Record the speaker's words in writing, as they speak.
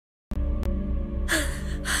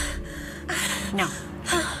No,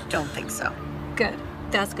 don't think so. Good.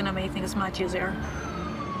 That's gonna make things much easier.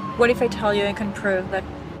 What if I tell you I can prove that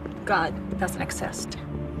God doesn't exist?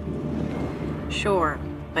 Sure,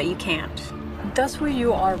 but you can't. That's where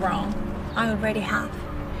you are wrong. I already have.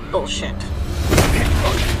 Bullshit.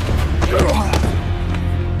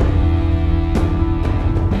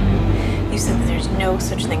 You said that there's no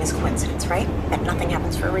such thing as coincidence, right? That nothing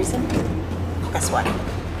happens for a reason? Well, guess what?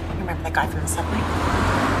 Remember that guy from the subway?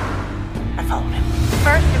 I followed him.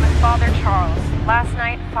 First, it was Father Charles. Last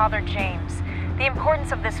night, Father James. The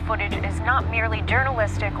importance of this footage is not merely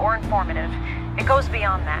journalistic or informative. It goes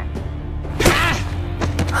beyond that.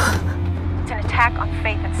 It's an attack on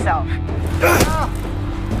faith itself.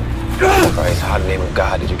 Christ, how in the name of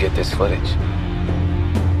God did you get this footage?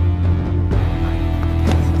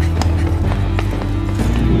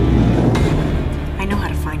 I know how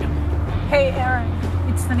to find him. Hey, Aaron.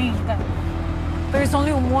 It's the name. There's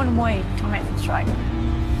only one way to make this right.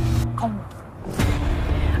 Come.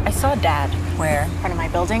 I saw Dad. Where? In front of my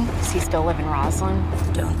building. Does he still live in Roslyn?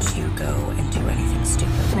 Don't you go and do anything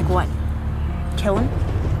stupid. Like what? Kill him?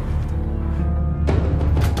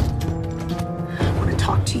 I want to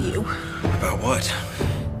talk to you. About what?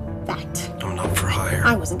 That. I'm not for hire.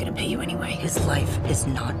 I wasn't gonna pay you anyway. His life is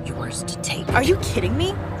not yours to take. Are you kidding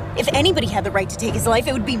me? If anybody had the right to take his life,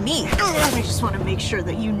 it would be me. I just want to make sure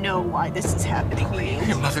that you know why this is happening to you.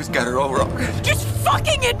 Your mother's got her all wrong. Just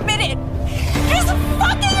fucking admit it! Just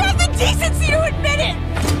fucking have the decency to admit it!